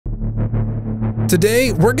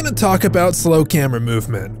Today, we're going to talk about slow camera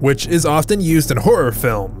movement, which is often used in horror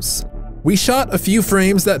films. We shot a few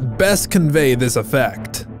frames that best convey this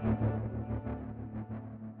effect.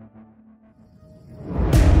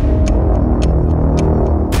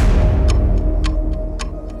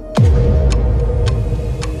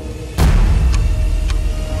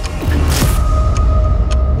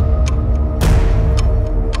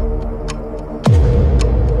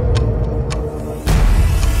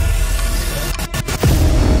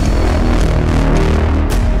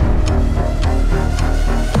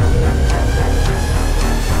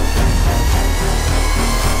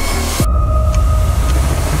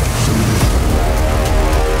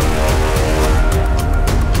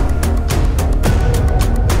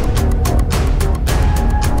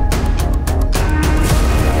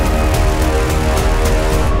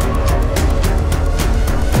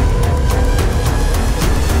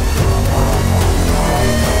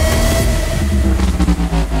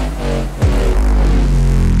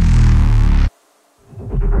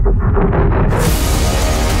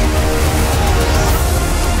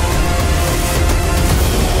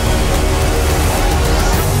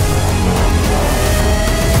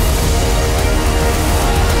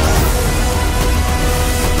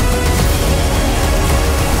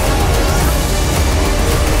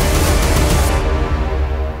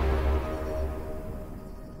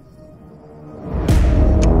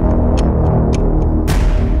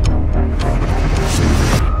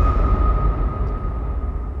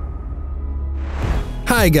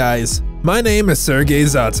 Hi guys, my name is Sergey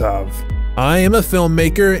Zotov. I am a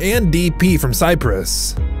filmmaker and DP from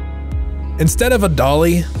Cyprus. Instead of a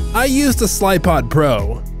dolly, I used a Slypod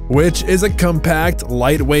Pro, which is a compact,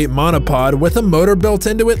 lightweight monopod with a motor built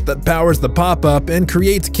into it that powers the pop-up and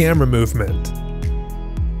creates camera movement.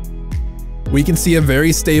 We can see a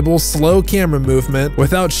very stable, slow camera movement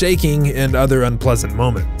without shaking and other unpleasant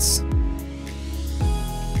moments.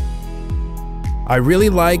 I really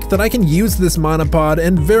like that I can use this monopod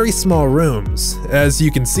in very small rooms. As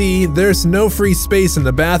you can see, there's no free space in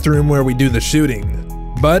the bathroom where we do the shooting,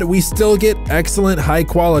 but we still get excellent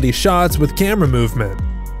high-quality shots with camera movement.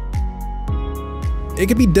 It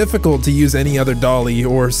can be difficult to use any other dolly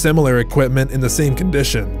or similar equipment in the same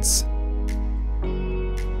conditions.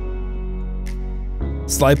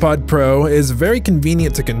 Slypod Pro is very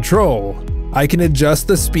convenient to control. I can adjust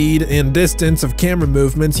the speed and distance of camera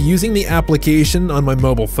movements using the application on my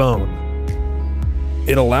mobile phone.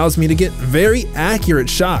 It allows me to get very accurate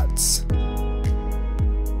shots.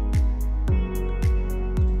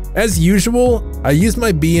 As usual, I use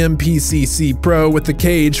my BMPCC Pro with the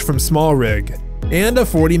cage from SmallRig and a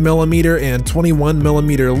 40mm and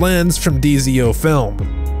 21mm lens from DZOFilm.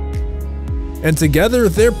 And together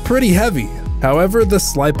they're pretty heavy. However, the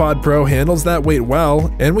Slypod Pro handles that weight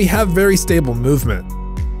well, and we have very stable movement.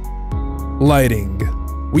 Lighting.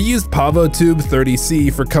 We used PavoTube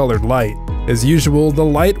 30C for colored light. As usual, the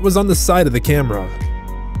light was on the side of the camera.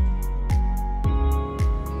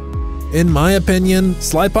 In my opinion,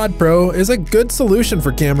 Slypod Pro is a good solution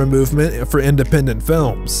for camera movement for independent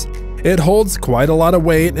films. It holds quite a lot of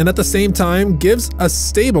weight and at the same time gives a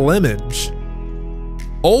stable image.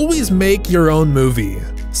 Always make your own movie.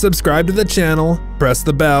 Subscribe to the channel, press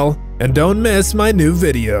the bell, and don't miss my new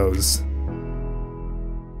videos.